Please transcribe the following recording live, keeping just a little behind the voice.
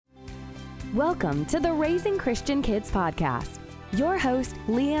Welcome to the Raising Christian Kids podcast. Your host,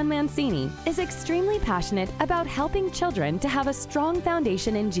 Leanne Mancini, is extremely passionate about helping children to have a strong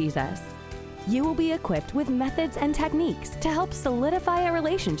foundation in Jesus. You will be equipped with methods and techniques to help solidify a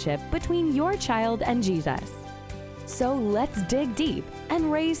relationship between your child and Jesus. So let's dig deep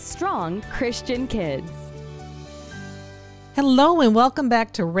and raise strong Christian kids. Hello and welcome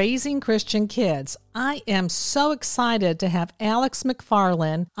back to Raising Christian Kids. I am so excited to have Alex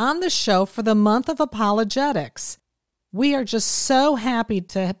McFarland on the show for the month of apologetics. We are just so happy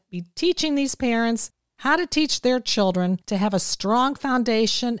to be teaching these parents how to teach their children to have a strong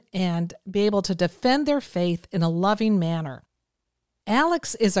foundation and be able to defend their faith in a loving manner.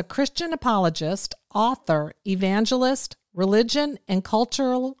 Alex is a Christian apologist, author, evangelist, religion and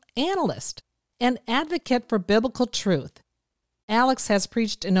cultural analyst, and advocate for biblical truth. Alex has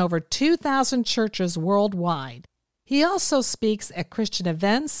preached in over 2,000 churches worldwide. He also speaks at Christian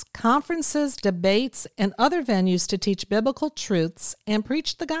events, conferences, debates, and other venues to teach biblical truths and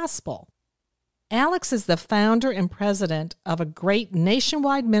preach the gospel. Alex is the founder and president of a great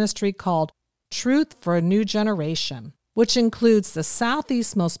nationwide ministry called Truth for a New Generation, which includes the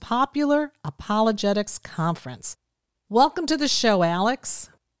Southeast's most popular apologetics conference. Welcome to the show, Alex.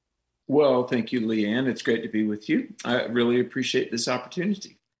 Well, thank you, Leanne. It's great to be with you. I really appreciate this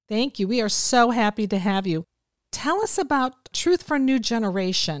opportunity. Thank you. We are so happy to have you. Tell us about Truth for a New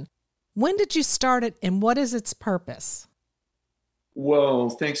Generation. When did you start it and what is its purpose? Well,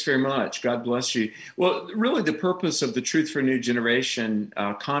 thanks very much. God bless you. Well, really the purpose of the Truth for a New Generation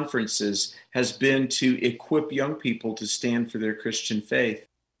conferences has been to equip young people to stand for their Christian faith.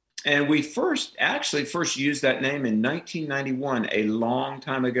 And we first used that name in 1991, a long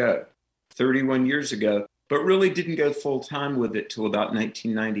time ago, 31 years ago, but really didn't go full time with it till about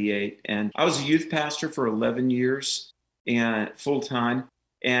 1998. And I was a youth pastor for 11 years and full time.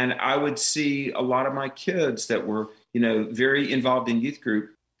 And I would see a lot of my kids that were, very involved in youth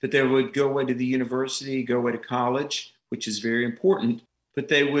group, that they would go away to the university, go away to college, which is very important, but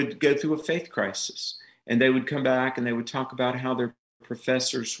they would go through a faith crisis. And they would come back and they would talk about how their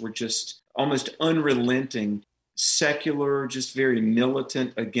professors were just almost unrelenting, secular, just very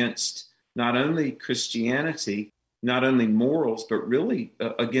militant against not only Christianity, not only morals, but really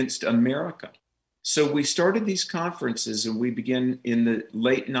against America. So we started these conferences and we began in the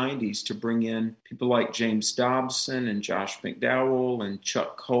late 90s to bring in people like James Dobson and Josh McDowell and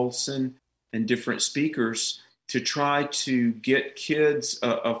Chuck Colson and different speakers to try to get kids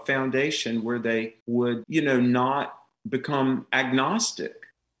a foundation where they would, not become agnostic.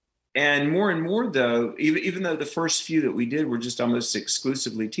 And more, though, even though the first few that we did were just almost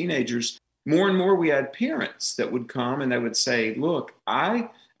exclusively teenagers, more and more we had parents that would come and they would say, look, I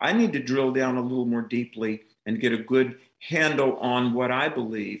need to drill down a little more deeply and get a good handle on what I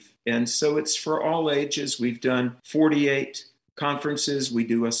believe. And so it's for all ages. We've done 48 conferences. We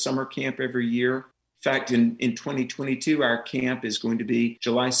do a summer camp every year. In fact, in 2022, our camp is going to be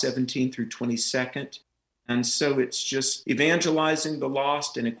July 17th through 22nd. And so it's just evangelizing the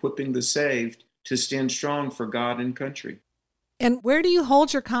lost and equipping the saved to stand strong for God and country. And where do you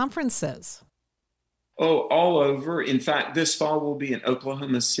hold your conferences? Oh, all over. In fact, this fall we'll be in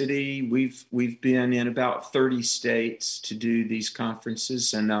Oklahoma City. We've been in about 30 states to do these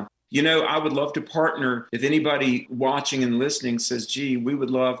conferences. And, I would love to partner. If anybody watching and listening says, gee, we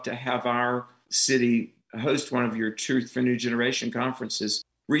would love to have our city host one of your Truth for New Generation conferences,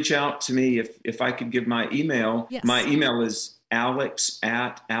 reach out to me if I could give my email. Yes. My email is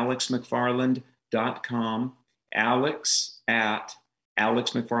alex@alexmcfarland.com,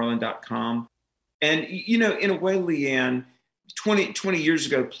 alex@alexmcfarland.com. And, in a way, Leanne, 20 years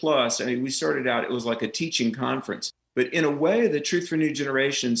ago plus, we started out, it was like a teaching conference. But in a way, the Truth for New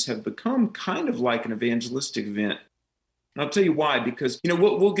Generations have become kind of like an evangelistic event. And I'll tell you why, because,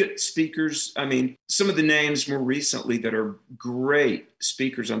 we'll get speakers. Some of the names more recently that are great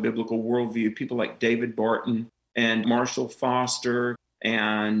speakers on biblical worldview, people like David Barton and Marshall Foster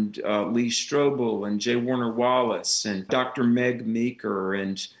and Lee Strobel and J. Warner Wallace and Dr. Meg Meeker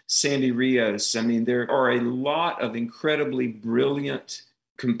and Sandy Rios. There are a lot of incredibly brilliant,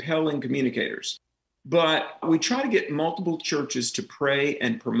 compelling communicators. But we try to get multiple churches to pray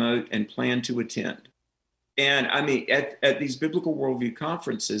and promote and plan to attend. And at these biblical worldview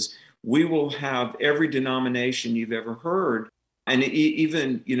conferences, we will have every denomination you've ever heard. And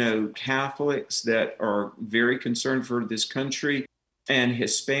even, Catholics that are very concerned for this country and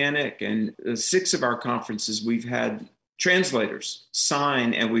Hispanic. And 6 of our conferences, we've had translators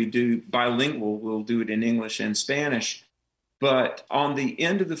sign, and we do bilingual. We'll do it in English and Spanish. But on the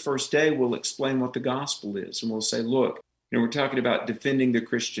end of the first day, we'll explain what the gospel is. And we'll say, look, we're talking about defending the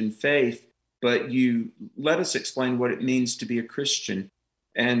Christian faith. but you let us explain what it means to be a Christian.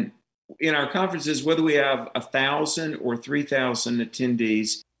 And in our conferences, whether we have 1,000 or 3,000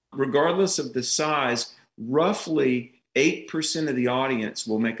 attendees, regardless of the size, roughly 8% of the audience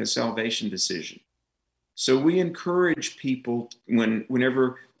will make a salvation decision. So we encourage people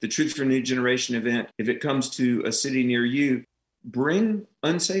whenever the Truth for a New Generation event, if it comes to a city near you, bring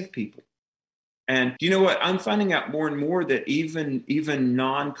unsaved people. And you know what? I'm finding out more and more that even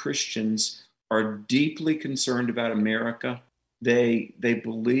non-Christians are deeply concerned about America. They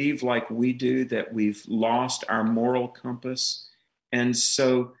believe, like we do, that we've lost our moral compass. And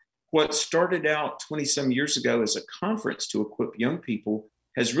so what started out 20-some years ago as a conference to equip young people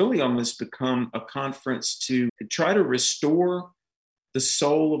has really almost become a conference to try to restore the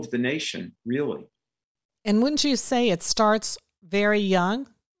soul of the nation, really. And wouldn't you say it starts very young,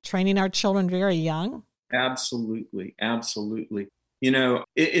 training our children very young? Absolutely, absolutely. You know,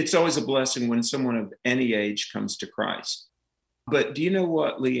 it's always a blessing when someone of any age comes to Christ. But do you know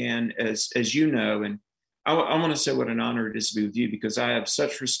what, Leanne, as you know, and I want to say what an honor it is to be with you, because I have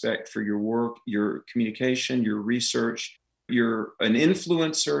such respect for your work, your communication, your research. You're an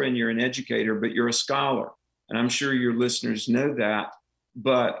influencer and you're an educator, but you're a scholar. And I'm sure your listeners know that.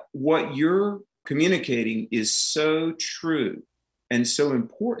 But what you're communicating is so true and so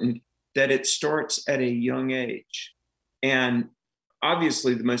important that it starts at a young age. And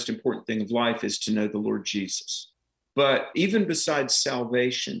obviously, the most important thing of life is to know the Lord Jesus. But even besides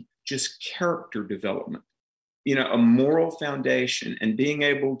salvation, just character development, you know, a moral foundation and being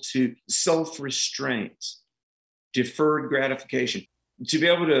able to self-restraint, deferred gratification, to be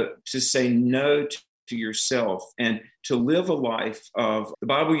able to say no to yourself and to live a life of, the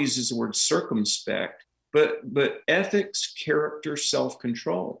Bible uses the word circumspect, but ethics, character,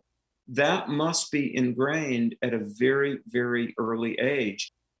 self-control. That must be ingrained at a very, very early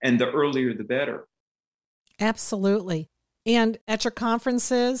age. And the earlier, the better. Absolutely. And at your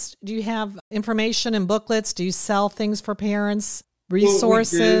conferences, do you have information and booklets? Do you sell things for parents,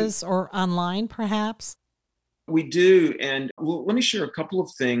 resources, or online perhaps? We do. And let me share a couple of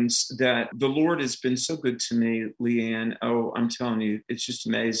things that the Lord has been so good to me, Leanne. Oh, I'm telling you, it's just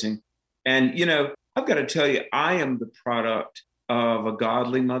amazing. And, you know, I've got to tell you, I am the product of a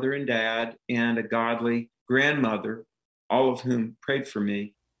godly mother and dad and a godly grandmother, all of whom prayed for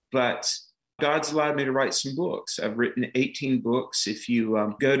me. But God's allowed me to write some books. I've written 18 books. If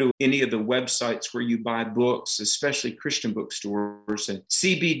you go to any of the websites where you buy books, especially Christian bookstores and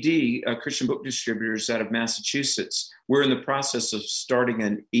CBD, Christian book distributors out of Massachusetts, we're in the process of starting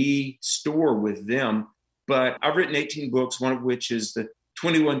an e-store with them. But I've written 18 books, one of which is the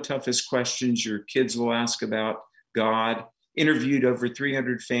 21 Toughest Questions Your Kids Will Ask About God. Interviewed over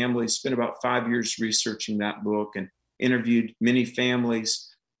 300 families, spent about 5 years researching that book and interviewed many families.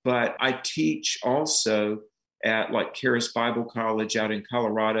 But I teach also at like Charis Bible College out in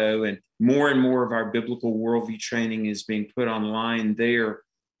Colorado, and more of our biblical worldview training is being put online there.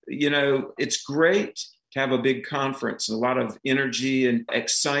 You know, it's great to have a big conference, a lot of energy and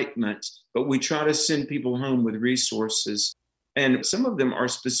excitement, but we try to send people home with resources. And some of them are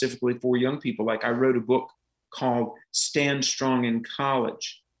specifically for young people. Like I wrote a book called Stand Strong in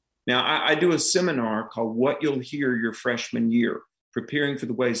College. Now, I do a seminar called What You'll Hear Your Freshman Year, preparing for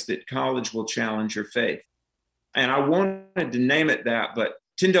the ways that college will challenge your faith. And I wanted to name it that, but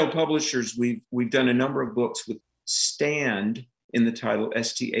Tyndale Publishers, we've done a number of books with Stand in the title,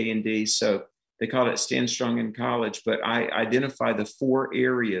 S-T-A-N-D. So they call it Stand Strong in College, but I identify the 4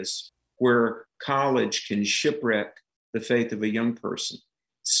 areas where college can shipwreck the faith of a young person.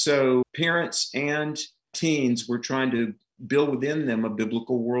 So parents and teens, we're trying to build within them a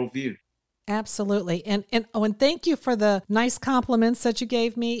biblical worldview. Absolutely. And thank you for the nice compliments that you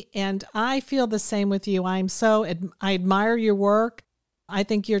gave me. And I feel the same with you. I admire your work. I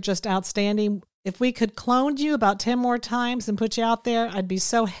think you're just outstanding. If we could clone you about 10 more times and put you out there, I'd be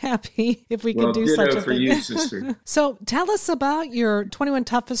so happy if we could do such a for thing. You, sister. So tell us about your 21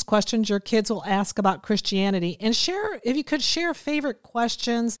 toughest questions your kids will ask about Christianity, and if you could share favorite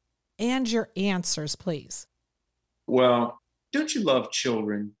questions and your answers, please. Well, don't you love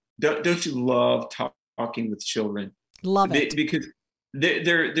children? Don't you love talking with children? Love it. Because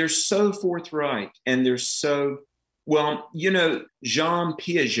they're so forthright and they're so, well, you know, Jean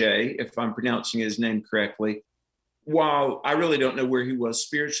Piaget, if I'm pronouncing his name correctly, while I really don't know where he was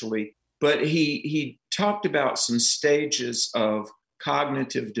spiritually, but he talked about some stages of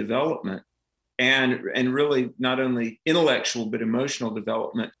cognitive development and really not only intellectual, but emotional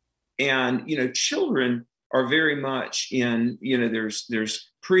development. And, you know, children are very much in, you know,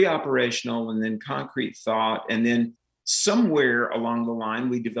 there's pre-operational and then concrete thought. And then somewhere along the line,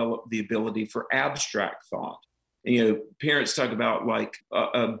 we develop the ability for abstract thought. Parents talk about like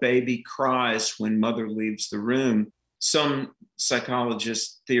a baby cries when mother leaves the room. Some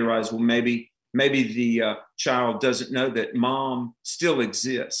psychologists theorize, well, maybe the child doesn't know that mom still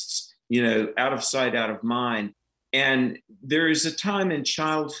exists, out of sight, out of mind. And there is a time in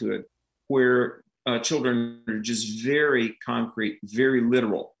childhood where children are just very concrete, very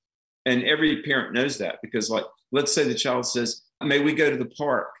literal. And every parent knows that, because, like, let's say the child says, may we go to the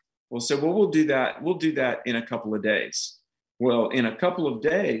park? We'll say, well, we'll do that. We'll do that in a couple of days. Well, in a couple of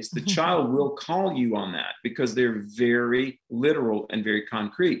days, the child will call you on that, because they're very literal and very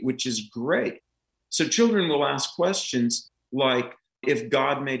concrete, which is great. So children will ask questions like, if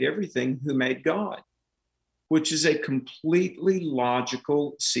God made everything, who made God? Which is a completely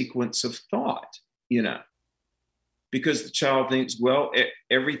logical sequence of thought, because the child thinks, well,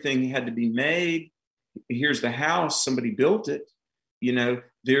 everything had to be made. Here's the house, somebody built it.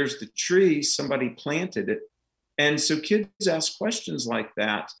 There's the tree, somebody planted it. And so kids ask questions like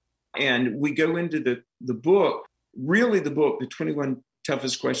that. And we go into the book, the 21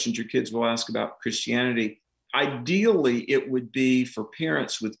 toughest questions your kids will ask about Christianity. Ideally, it would be for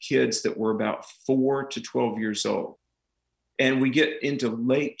parents with kids that were about 4 to 12 years old. And we get into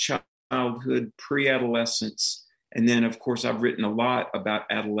late childhood, pre-adolescence. And then, of course, I've written a lot about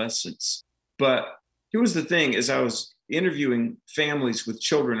adolescence. But here was the thing, as I was interviewing families with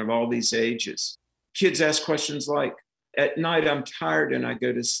children of all these ages, kids ask questions like, at night I'm tired and I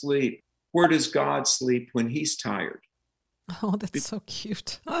go to sleep. Where does God sleep when he's tired? Oh, that's so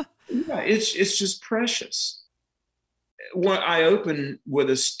cute. Yeah, it's just precious. I open with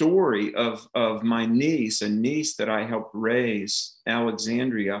a story of my niece, a niece that I helped raise,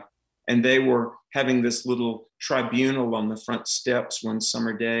 Alexandria, and they were having this little tribunal on the front steps one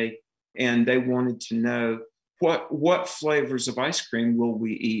summer day, and they wanted to know what flavors of ice cream will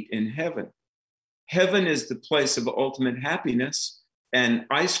we eat in heaven? Heaven is the place of ultimate happiness, and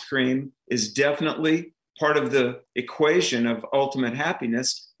ice cream is definitely part of the equation of ultimate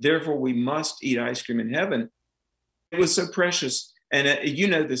happiness. Therefore, we must eat ice cream in heaven. It was so precious. And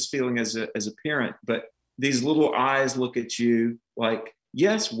this feeling as a parent, but these little eyes look at you like,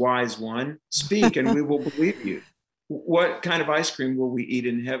 yes, wise one, speak and we will believe you. What kind of ice cream will we eat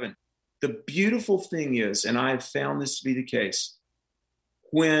in heaven? The beautiful thing is, and I have found this to be the case,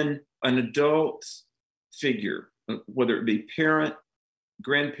 when an adult figure, whether it be parent,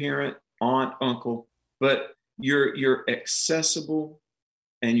 grandparent, aunt, uncle, but you're accessible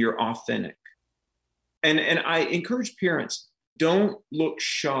and you're authentic. And I encourage parents, don't look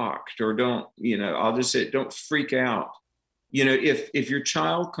shocked, or I'll just say, don't freak out. If your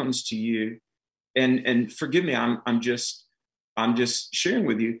child comes to you, and forgive me, I'm just sharing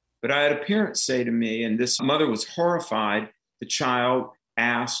with you, but I had a parent say to me, and this mother was horrified. The child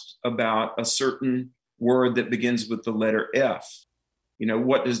asked about a certain word that begins with the letter F.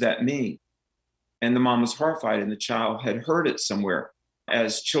 What does that mean? And the mom was horrified, and the child had heard it somewhere,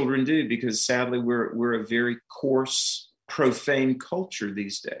 as children do, because sadly we're a very coarse, profane culture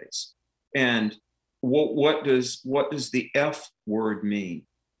these days. And what does the F word mean?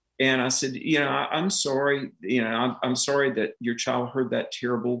 And I said, I'm sorry, I'm sorry that your child heard that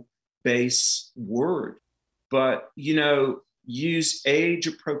terrible base word, but use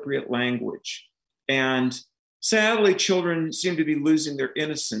age-appropriate language. And sadly, children seem to be losing their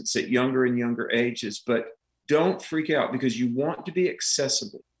innocence at younger and younger ages, but don't freak out, because you want to be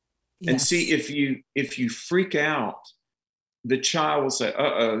accessible. Yes. And see, if you freak out, the child will say,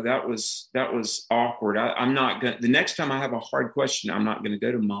 uh-oh, that was awkward. I'm not going to, the next time I have a hard question, I'm not going to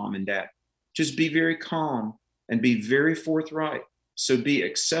go to mom and dad. Just be very calm and be very forthright. So be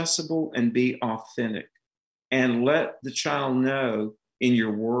accessible and be authentic, and let the child know in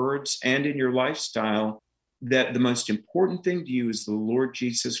your words and in your lifestyle that the most important thing to you is the Lord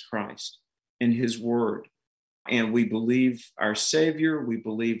Jesus Christ and his word. And we believe our Savior, we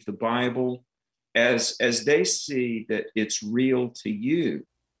believe the Bible. As they see that it's real to you,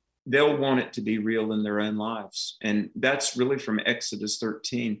 they'll want it to be real in their own lives. And that's really from Exodus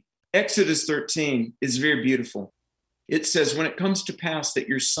 13. Exodus 13 is very beautiful. It says, when it comes to pass that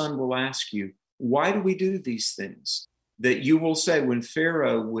your son will ask you, why do we do these things? That you will say, when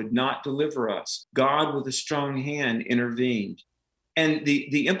Pharaoh would not deliver us, God with a strong hand intervened. And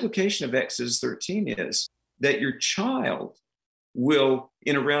the implication of Exodus 13 is that your child will,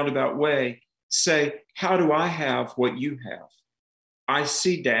 in a roundabout way, say, how do I have what you have? I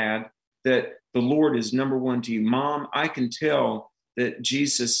see, Dad, that the Lord is number one to you. Mom, I can tell that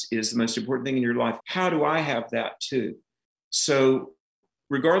Jesus is the most important thing in your life. How do I have that too? So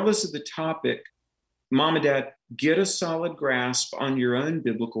regardless of the topic, Mom and Dad, get a solid grasp on your own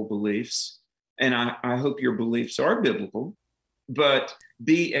biblical beliefs. And I hope your beliefs are biblical, but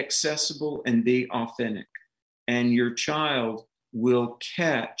be accessible and be authentic. And your child will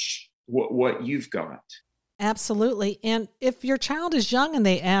catch what you've got. Absolutely. And if your child is young and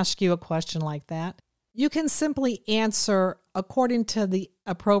they ask you a question like that, you can simply answer according to the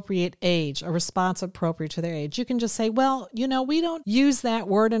appropriate age, a response appropriate to their age. You can just say, well, we don't use that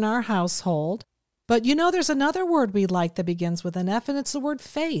word in our household, but there's another word we like that begins with an F, and it's the word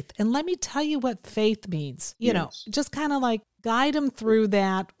faith. And let me tell you what faith means. Just kind of like guide them through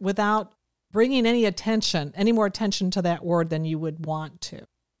that without bringing any more attention to that word than you would want to.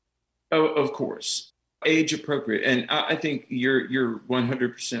 Oh, of course. Age appropriate. And I think you're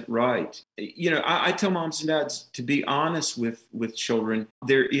 100% right. I tell moms and dads to be honest with children.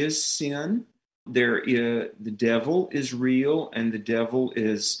 There is sin. The devil is real, and the devil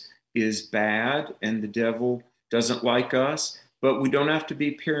is bad, and the devil doesn't like us. But we don't have to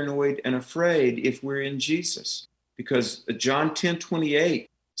be paranoid and afraid if we're in Jesus, because John 10:28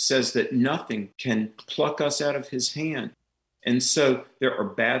 says that nothing can pluck us out of his hand. And so there are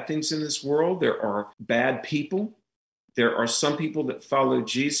bad things in this world. There are bad people. There are some people that follow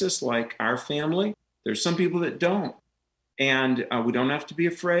Jesus, like our family. There's some people that don't. And we don't have to be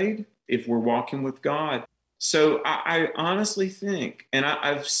afraid if we're walking with God. So I honestly think, and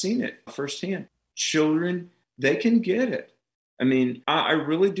I've seen it firsthand, children, they can get it. I mean, I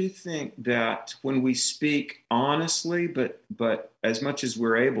really do think that when we speak honestly, but as much as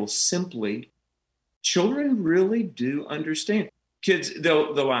we're able, simply, children really do understand. Kids,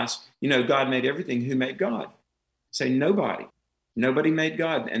 they'll ask, God made everything. Who made God? Say, nobody. Nobody made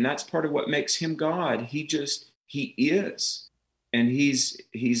God. And that's part of what makes him God. He is. And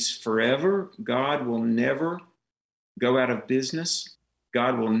he's forever. God will never go out of business.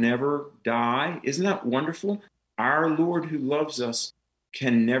 God will never die. Isn't that wonderful? Our Lord who loves us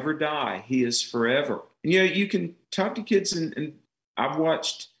can never die. He is forever. And you can talk to kids, and I've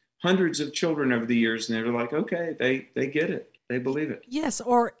watched hundreds of children over the years, and they're like, okay, they get it. They believe it. Yes,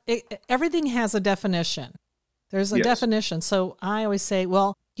 or everything has a definition. There's a definition. So I always say,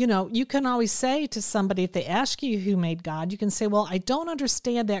 well, you can always say to somebody, if they ask you who made God, you can say, well, I don't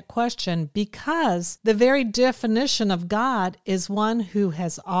understand that question, because the very definition of God is one who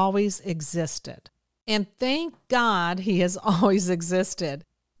has always existed. And thank God he has always existed.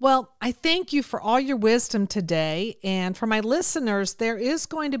 Well, I thank you for all your wisdom today. And for my listeners, there is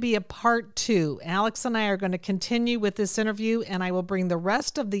going to be a part 2. Alex and I are going to continue with this interview, and I will bring the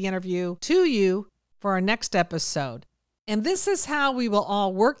rest of the interview to you for our next episode. And this is how we will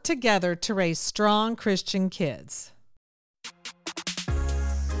all work together to raise strong Christian kids.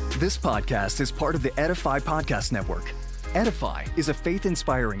 This podcast is part of the Edify Podcast Network. Edify is a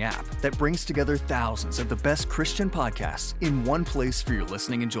faith-inspiring app that brings together thousands of the best Christian podcasts in one place for your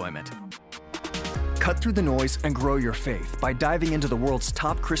listening enjoyment. Cut through the noise and grow your faith by diving into the world's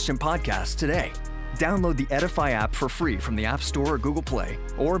top Christian podcasts today. Download the Edify app for free from the App Store or Google Play,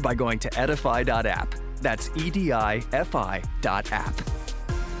 or by going to edify.app. That's EDIFI.app.